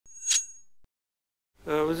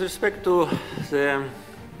With respect to the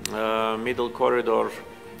middle corridor,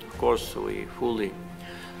 of course, we fully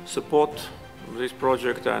support this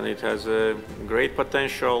project and it has a great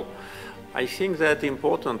potential. I think that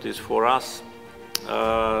important is for us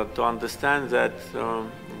to understand that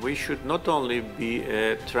we should not only be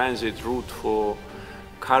a transit route for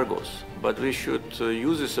cargos, but we should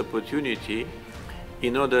use this opportunity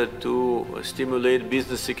in order to stimulate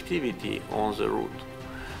business activity on the route.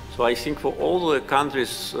 So I think for all the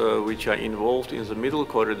countries which are involved in the middle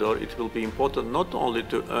corridor, it will be important not only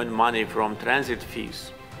to earn money from transit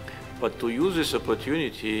fees, but to use this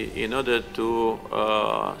opportunity in order to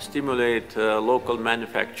stimulate local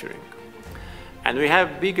manufacturing. And we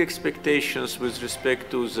have big expectations with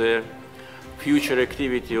respect to the future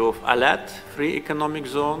activity of ALAT, Free Economic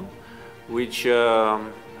Zone, which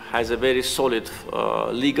has a very solid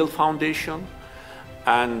legal foundation.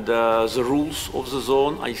 And the rules of the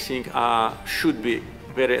zone, I think, should be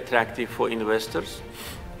very attractive for investors.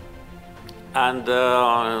 And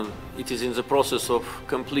it is in the process of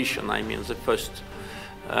completion, I mean, the first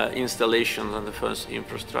installations and the first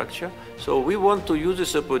infrastructure. So we want to use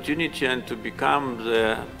this opportunity and to become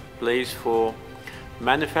the place for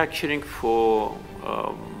manufacturing, for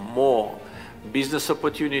more business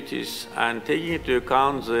opportunities, and taking into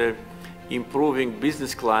account the improving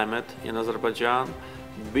business climate in Azerbaijan,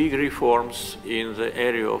 big reforms in the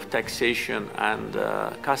area of taxation and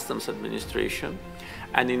customs administration,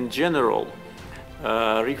 and in general,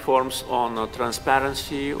 reforms on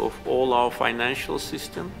transparency of all our financial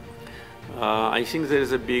system. I think there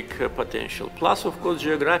is a big potential. Plus, of course,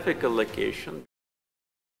 geographical location.